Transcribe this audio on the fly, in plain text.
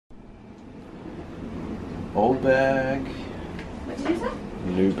Old bag. What did you say?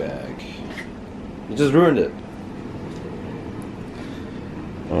 New bag. You just ruined it.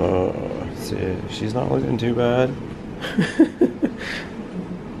 See, she's not looking too bad.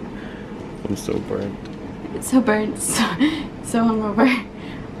 I'm so burnt. So burnt, so hungover.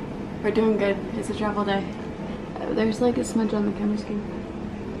 We're doing good. It's a travel day. There's like a smudge on the camera screen.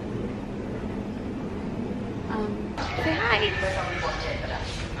 Say hi!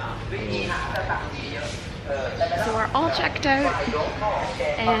 So we're all checked out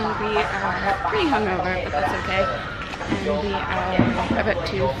and we are pretty hungover, but that's okay. And we are about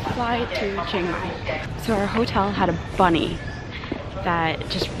to fly to Chiang Mai. So our hotel had a bunny that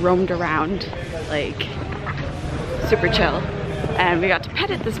just roamed around, like super chill. And we got to pet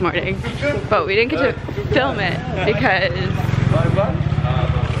it this morning, but we didn't get to film it because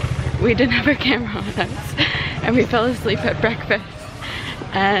we didn't have our camera on us. And we fell asleep at breakfast.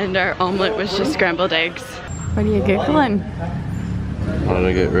 And our omelet was just scrambled eggs. What are you giggling? I want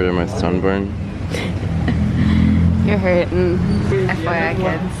to get rid of my sunburn. You're hurting. FYI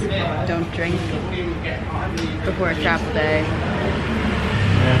kids, don't drink before a travel day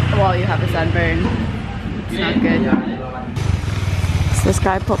while you have a sunburn. It's not good. So this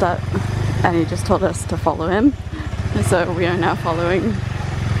guy pulled up and he just told us to follow him. And so we are now following.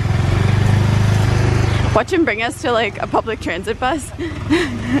 Watch him bring us to like a public transit bus.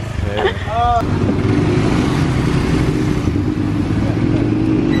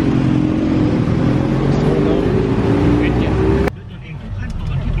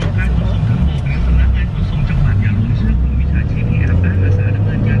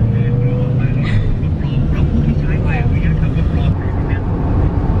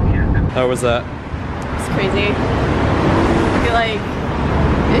 How was that? It's crazy. I feel like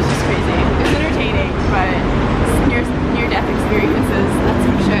it's just crazy. It was entertaining, but near-death experiences, that's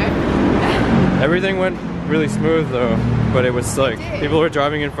for sure. Everything went really smooth though, but it was like people were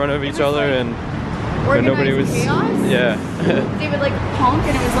driving in front of each other like and but nobody was. Chaos. Yeah. They would like honk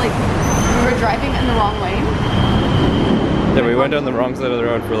and it was like we were driving in the wrong lane. Yeah, we went down the wrong side of the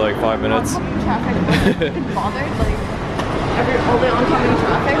road for like 5 minutes. Oncoming traffic wasn't bothered, like all the oncoming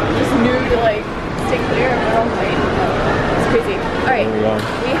traffic just knew to like stay clear of the wrong lane. It's crazy. Alright,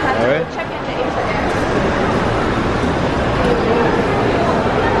 we have to check into Asia.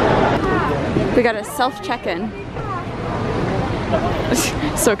 We got a self-check-in.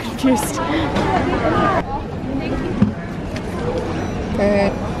 So confused.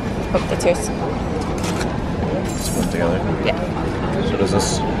 Good. Oh, that's yours. Let's put it together. Yeah. So does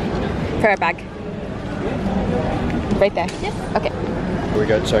this? For our bag. Right there. Yes. Okay. We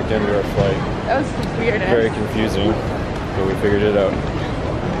got checked into our flight. That was weird. Very confusing, but we figured it out.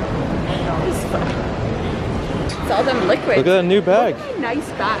 It's fun. It's all them liquids. Look at that new bag. What a nice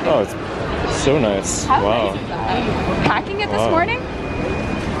bag. Oh, it's so nice. How wow. Nice is that? Packing it this morning?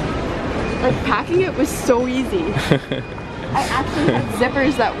 Like packing it was so easy. I actually had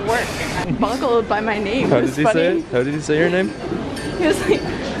zippers that work. Buckled by my name. How did he say it? How did he say your name? He was like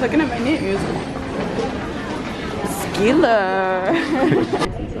looking at my name. He was like, Skiller.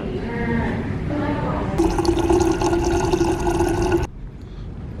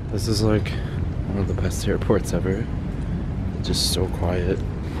 This is like one of the best airports ever. Just so quiet,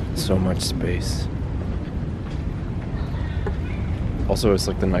 so much space. Also, it's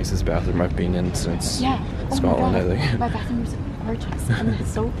like the nicest bathroom I've been in since Scotland, I think. My bathroom was gorgeous and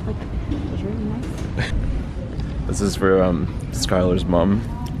it's so like it was really nice. This is for Skylar's mom.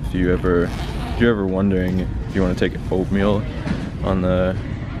 If you're ever wondering if you want to take oatmeal on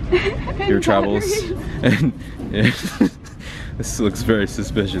your travels, and yeah, this looks very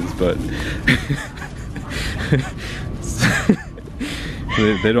suspicious, but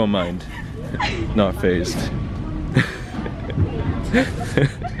they don't mind. Not phased.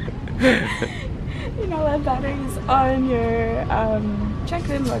 You know that battery's on your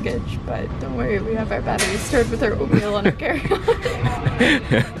checked-in luggage, but don't worry, we have our batteries stored with our oatmeal on our carry-on.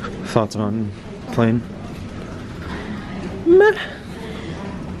 Thoughts on plane? Meh.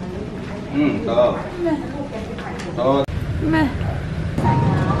 Meh.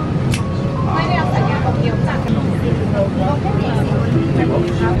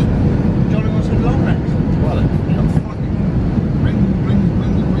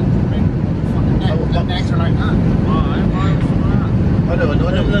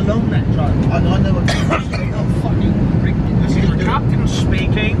 This is the captain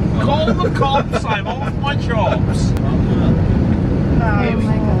speaking. Call the cops, I'm off my jobs. Oh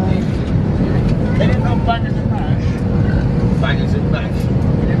my god. They didn't know baggage in bash. Baggage in bash.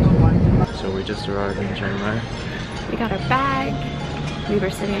 So we just arrived in Chiang Mai. We got our bag. We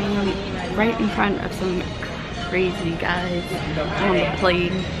were sitting right in front of some crazy guys on the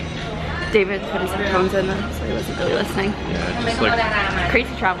plane. David put his headphones in them, so he wasn't really listening. Yeah, just like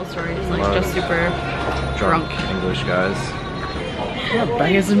crazy travel stories, like just super drunk English guys. Yeah,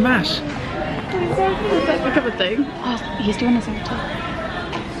 bangers and mash. Is that become a thing? Oh, he's doing his hair too.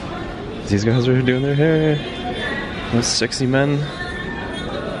 These guys are doing their hair. Those sexy men.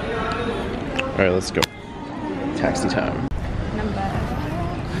 Alright, let's go. Taxi time.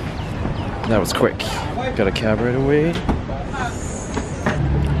 That was quick. Got a cab right away.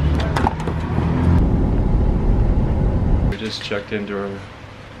 We just checked into our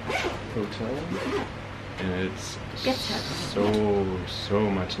hotel and it's so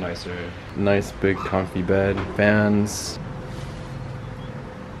much nicer. Nice big comfy bed, fans,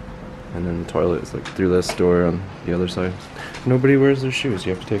 and then the toilet is like through this door on the other side. Nobody wears their shoes.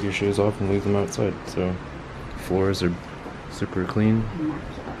 You have to take your shoes off and leave them outside. So floors are super clean.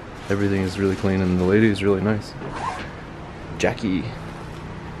 Everything is really clean and the lady is really nice. Jackie.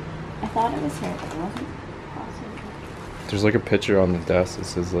 I thought it was her, but it wasn't. There's like a picture on the desk that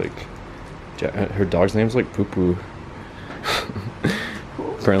says like, her dog's name's like Poo Poo.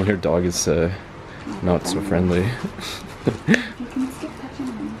 Apparently her dog is not so friendly.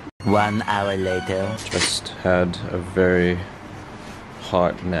 1 hour later. Just had a very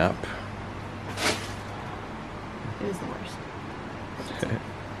hot nap. It was the worst.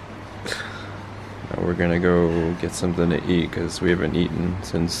 Now we're gonna go get something to eat because we haven't eaten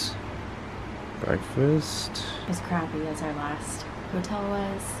since breakfast. As crappy as our last hotel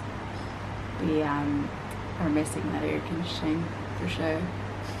was, we are missing that air conditioning for sure.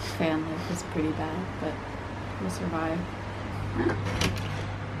 Fan life was pretty bad, but we'll survive.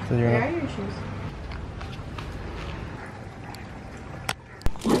 So Where are your shoes?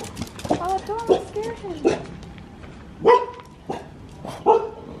 Oh, don't scare him. Whoa.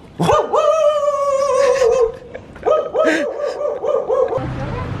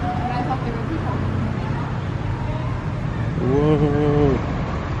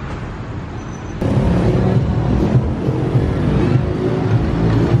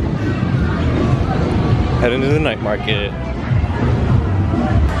 Head into the night market.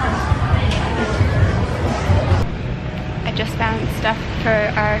 I just found stuff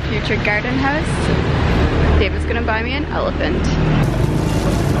for our future garden house. David's gonna buy me an elephant.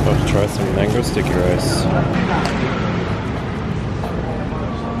 About to try some mango sticky rice.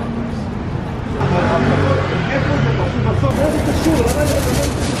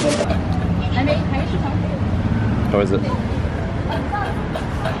 How is it?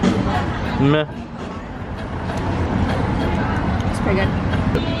 Meh. It's pretty good.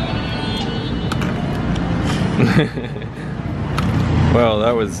 Well,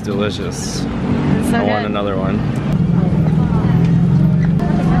 that was delicious. So I want another one.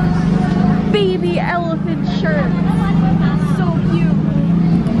 Baby elephant shirt. So cute.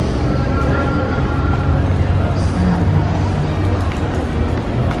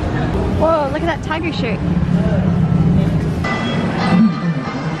 Whoa, look at that tiger shirt.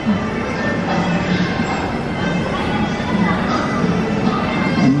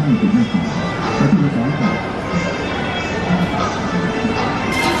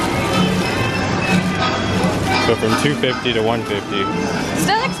 So from $250 to $150.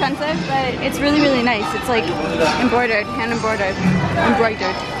 Still expensive, but it's really, really nice. It's like embroidered, hand embroidered.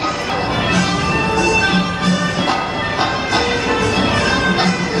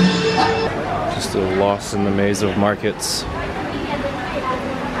 Just lost in the maze of markets.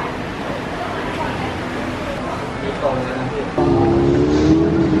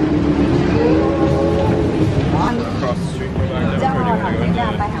 Across the street from back there, we're going to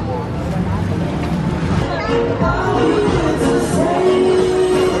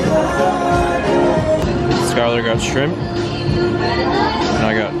Skylar got shrimp, and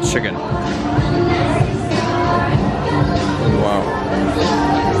I got chicken. Wow.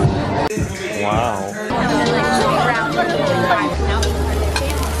 Wow.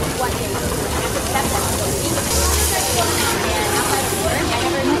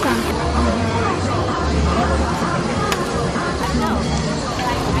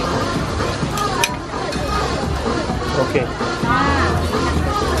 Okay.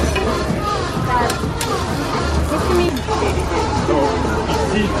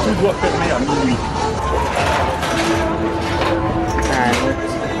 Ici, tout doit fermer à minuit.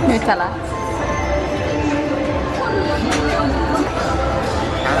 Nutella.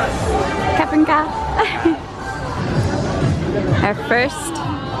 Kapinka. Our first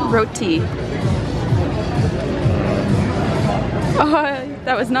roti. Oh,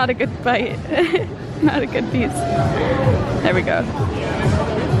 that was not a good bite. Not a good piece. There we go.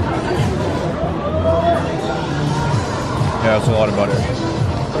 Yeah, it's a lot of butter.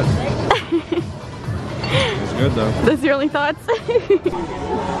 It's good though. Those your only thoughts?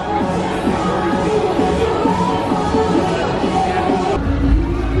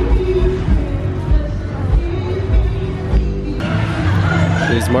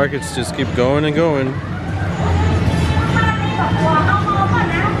 These markets just keep going and going.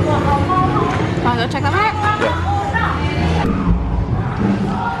 Wanna go check them out? Yeah.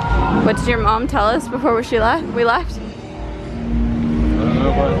 What did your mom tell us before we left? I don't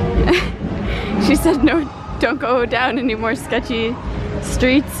know what. She said no, don't go down any more sketchy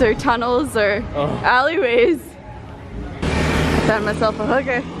streets or tunnels or alleyways. I found myself a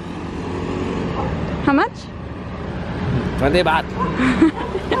hooker. How much? 20 baht.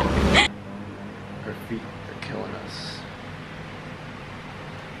 Her feet are killing us.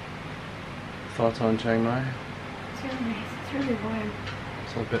 Thoughts on Chiang Mai? It's really nice. It's really warm.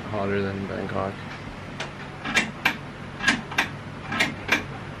 It's a bit hotter than Bangkok.